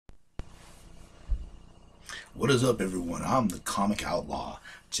What is up, everyone? I'm the comic outlaw,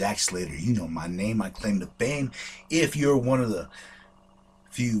 Jack Slater. You know my name, my claim to fame. If you're one of the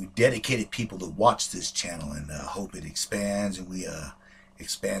few dedicated people that watch this channel and hope it expands and we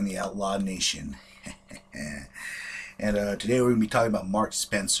expand the outlaw nation. And today we're going to be talking about Mark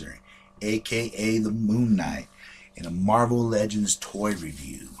Spencer, aka the Moon Knight, in a Marvel Legends toy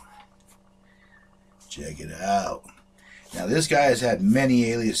review. Check it out. Now, this guy has had many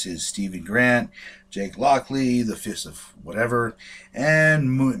aliases: Stephen Grant, Jake Lockley, the Fist of Whatever, and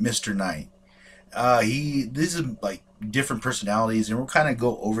Mr. Knight. These are like different personalities, and we'll kind of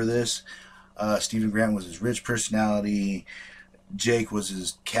go over this. Stephen Grant was his rich personality. Jake was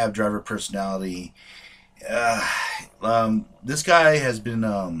his cab driver personality. This guy has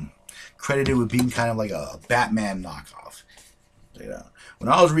been credited with being kind of like a Batman knockoff. When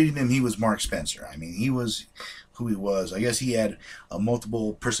I was reading him, he was Mark Spencer. I mean, he was who he was. I guess he had a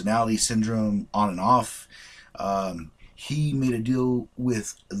multiple personality syndrome on and off. He made a deal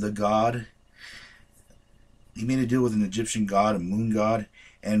with the god. He made a deal with an Egyptian god, a moon god,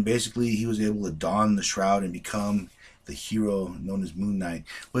 and basically he was able to don the shroud and become the hero known as Moon Knight.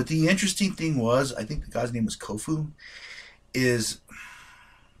 But the interesting thing was, I think the god's name was Kofu, is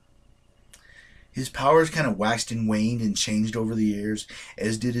his powers kind of waxed and waned and changed over the years,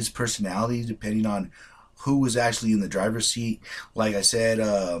 as did his personality, depending on who was actually in the driver's seat. Like I said,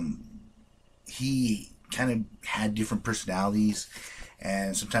 he kind of had different personalities,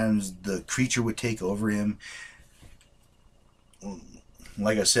 and sometimes the creature would take over him.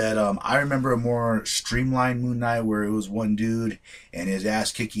 Like I said, I remember a more streamlined Moon Knight where it was one dude and his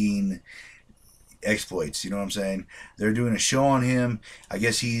ass-kicking exploits. You know what I'm saying? They're doing a show on him. I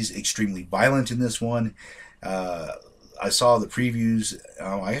guess he's extremely violent in this one. I saw the previews.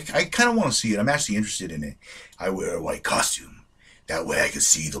 I kind of want to see it. I'm actually interested in it. I wear a white costume. That way I can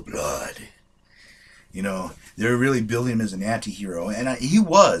see the blood. You know, they're really building him as an anti-hero. And he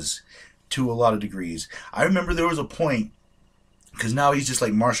was, to a lot of degrees. I remember there was a point, because now he's just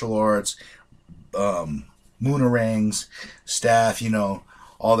like martial arts, moonarangs, staff, you know,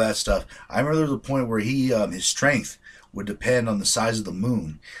 all that stuff. I remember there was a point where he, his strength would depend on the size of the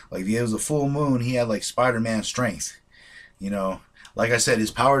moon. Like if it was a full moon, he had like Spider-Man strength. You know, like I said, his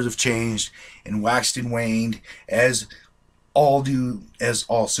powers have changed and waxed and waned, as all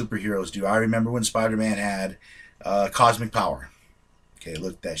superheroes do. I remember when Spider-Man had cosmic power. Okay,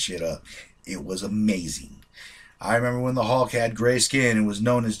 look that shit up. It was amazing. I remember when the Hulk had gray skin and was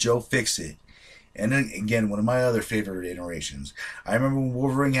known as Joe Fix-It. And then, again, one of my other favorite iterations. I remember when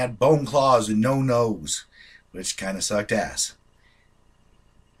Wolverine had bone claws and no nose, which kind of sucked ass.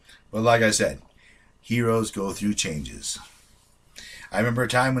 But like I said, heroes go through changes. I remember a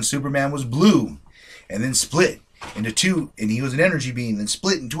time when Superman was blue and then split into two, and he was an energy being, then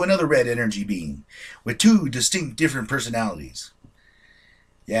split into another red energy being with two distinct different personalities.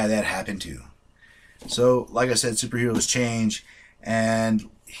 Yeah, that happened too. So, like I said, superheroes change, and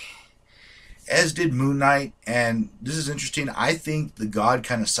as did Moon Knight. And this is interesting. I think the god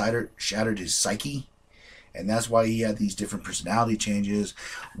kind of shattered his psyche, and that's why he had these different personality changes.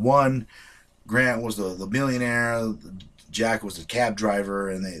 One, Grant was the millionaire, Jack was the cab driver,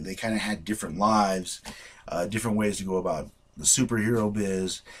 and they kind of had different lives, different ways to go about the superhero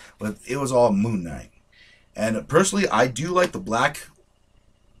biz, but it was all Moon Knight. And personally, I do like the black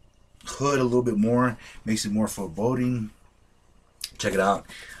hood a little bit more, makes it more foreboding. Check it out.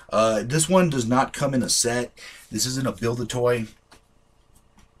 This one does not come in a set. This isn't a build-a-toy.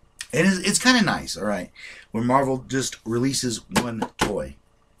 And it's kind of nice, alright, when Marvel just releases one toy.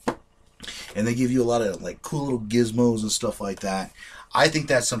 And they give you a lot of like cool little gizmos and stuff like that. I think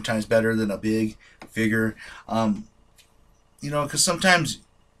that's sometimes better than a big figure. You know, because sometimes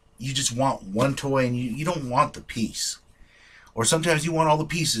you just want one toy and you don't want the piece. Or sometimes you want all the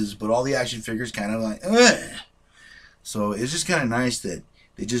pieces, but all the action figures kind of like, ugh. So it's just kind of nice that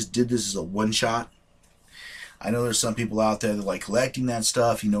they just did this as a one-shot. I know there's some people out there that like collecting that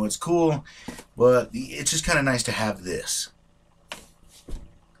stuff. You know, it's cool. But it's just kind of nice to have this.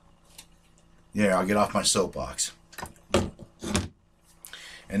 Yeah, I'll get off my soapbox. And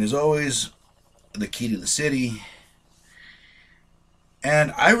there's always the key to the city.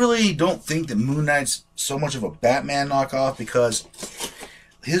 And I really don't think that Moon Knight's so much of a Batman knockoff, because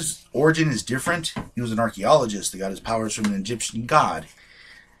his origin is different. He was an archaeologist that got his powers from an Egyptian god.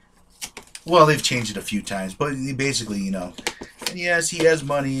 Well, they've changed it a few times, but basically, you know. And yes, he has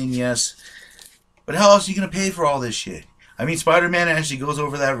money, and yes. But how else are you going to pay for all this shit? I mean, Spider-Man actually goes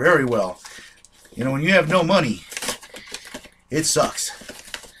over that very well. You know, when you have no money, it sucks.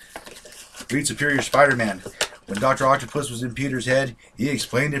 Read Superior Spider-Man. When Dr. Octopus was in Peter's head, he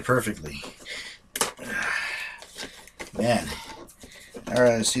explained it perfectly. Man.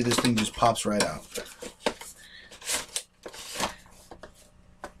 Alright, see, this thing just pops right out.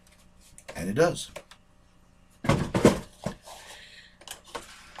 And it does.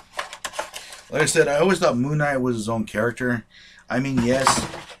 Like I said, I always thought Moon Knight was his own character. I mean, yes,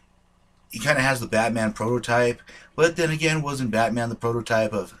 he kind of has the Batman prototype, but then again, wasn't Batman the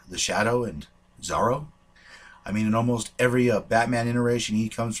prototype of the Shadow and Zorro? I mean, in almost every Batman iteration, he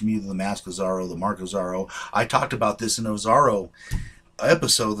comes from either the Mask of Zorro, the Mark of Zorro. I talked about this in a Zorro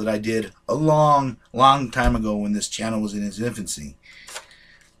episode that I did a long time ago when this channel was in its infancy.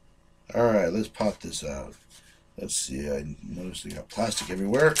 Alright, let's pop this out. Let's see, I noticed they got plastic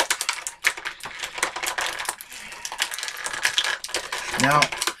everywhere. Now,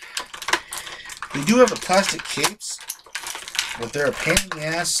 they do have the plastic capes, but they're a pain in the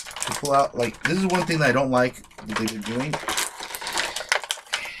ass to pull out. Like, this is one thing that I don't like that they've been doing.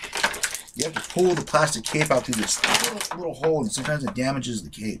 You have to pull the plastic cape out through this little hole, and sometimes it damages the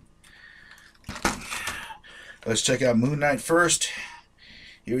cape. Let's check out Moon Knight first.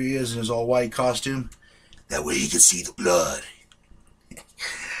 Here he is in his all-white costume. That way you can see the blood.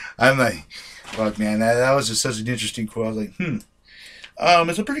 I'm like, fuck, man, that was just such an interesting quote. I was like,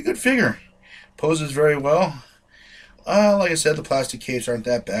 it's a pretty good figure. Poses very well. Like I said, the plastic capes aren't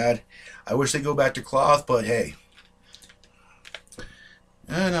that bad. I wish they'd go back to cloth, but hey.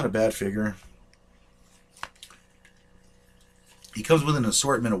 Not a bad figure. He comes with an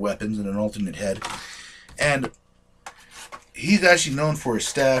assortment of weapons and an alternate head. And he's actually known for his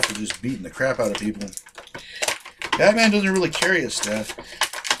staff for just beating the crap out of people. Batman doesn't really carry his staff.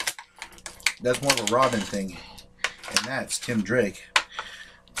 That's more of a Robin thing. And that's Tim Drake.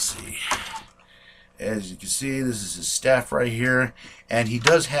 Let's see. As you can see, this is his staff right here. And he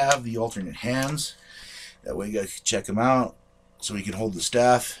does have the alternate hands. That way you guys can check him out. So he can hold the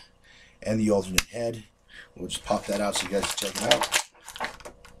staff and the alternate head. We'll just pop that out so you guys can check it out.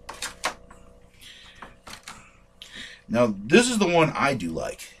 Now, this is the one I do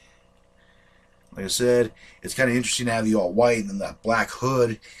like. Like I said, it's kind of interesting to have the all-white and then that black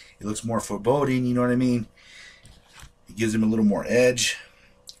hood. It looks more foreboding, you know what I mean? It gives him a little more edge.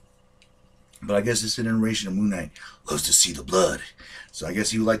 But I guess it's an iteration of Moon Knight. Loves to see the blood. So I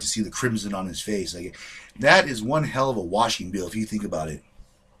guess he would like to see the crimson on his face. Like, that is one hell of a washing bill if you think about it.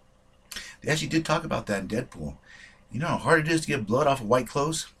 They actually did talk about that in Deadpool. You know how hard it is to get blood off of white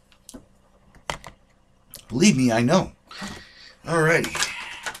clothes? Believe me, I know. Alrighty.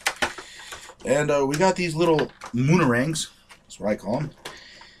 And we got these little moonerangs. That's what I call them.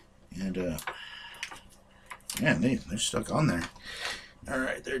 And, man, they're stuck on there.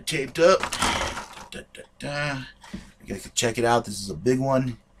 Alright, they're taped up. Da, da, da. You guys can check it out. This is a big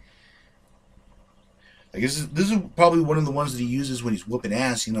one. I guess this is probably one of the ones that he uses when he's whooping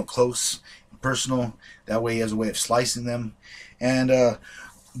ass, you know, close and personal. That way he has a way of slicing them. And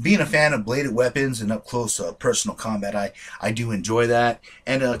being a fan of bladed weapons and up close personal combat, I do enjoy that.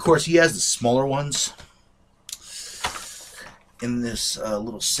 And of course he has the smaller ones in this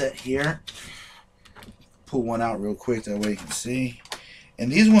little set here. Pull one out real quick, that way you can see.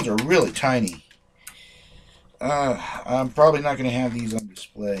 And these ones are really tiny. I'm probably not going to have these on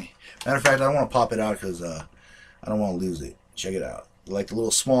display. Matter of fact, I don't want to pop it out because I don't want to lose it. Check it out. Like the little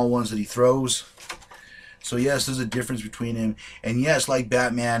small ones that he throws. So yes, there's a difference between him. And yes, like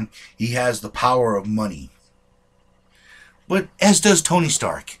Batman, he has the power of money. But as does Tony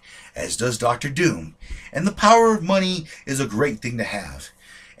Stark. As does Dr. Doom. And the power of money is a great thing to have.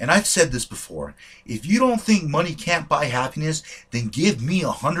 And I've said this before. If you don't think money can't buy happiness, then give me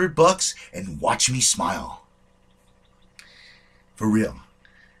 $100 and watch me smile. For real.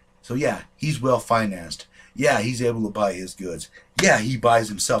 So yeah, he's well financed. Yeah, he's able to buy his goods. Yeah, he buys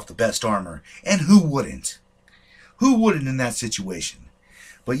himself the best armor. And who wouldn't? Who wouldn't in that situation?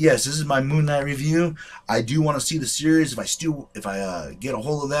 But yes, this is my Moon Knight review. I do want to see the series. If I get a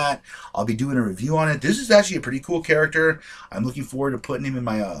hold of that, I'll be doing a review on it. This is actually a pretty cool character. I'm looking forward to putting him in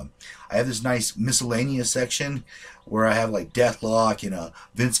my. I have this nice miscellaneous section where I have like Deathlock and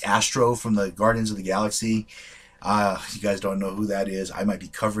Vince Astro from the Guardians of the Galaxy. You guys don't know who that is. I might be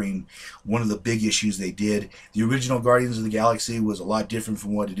covering one of the big issues they did. The original Guardians of the Galaxy was a lot different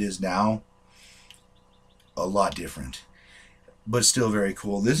from what it is now. A lot different. But still very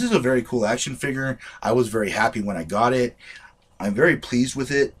cool. This is a very cool action figure. I was very happy when I got it. I'm very pleased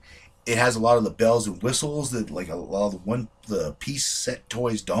with it. It has a lot of the bells and whistles that like a lot of the piece set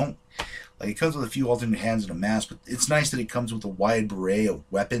toys don't. Like it comes with a few alternate hands and a mask, but it's nice that it comes with a wide array of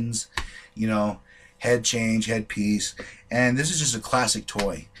weapons. You know, head change, head piece, and this is just a classic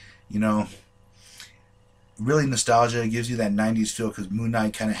toy. You know, really nostalgia. It gives you that 90s feel because Moon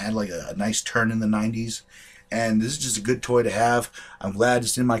Knight kind of had like a nice turn in the 90s. and this is just a good toy to have. I'm glad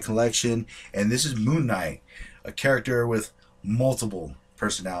it's in my collection. And this is Moon Knight, a character with multiple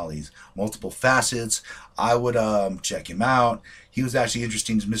personalities, multiple facets. I would check him out. He was actually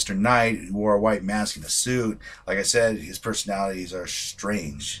interesting as Mr. Knight, who wore a white mask and a suit. Like I said, his personalities are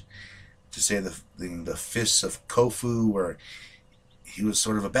strange. To say the Fists of Kofu, where he was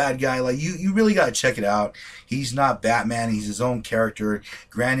sort of a bad guy. Like, you really got to check it out. He's not Batman. He's his own character.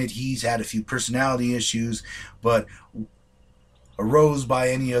 Granted, he's had a few personality issues, but a rose by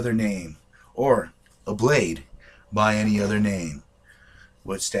any other name, or a blade by any other name,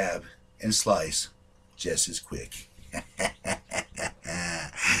 would stab and slice just as quick.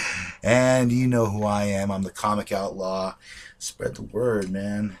 And you know who I am. I'm the Comic Outlaw. Spread the word,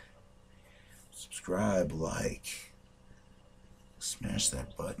 man. Subscribe, like, smash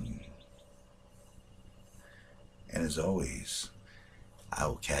that button. And as always, I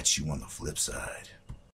will catch you on the flip side.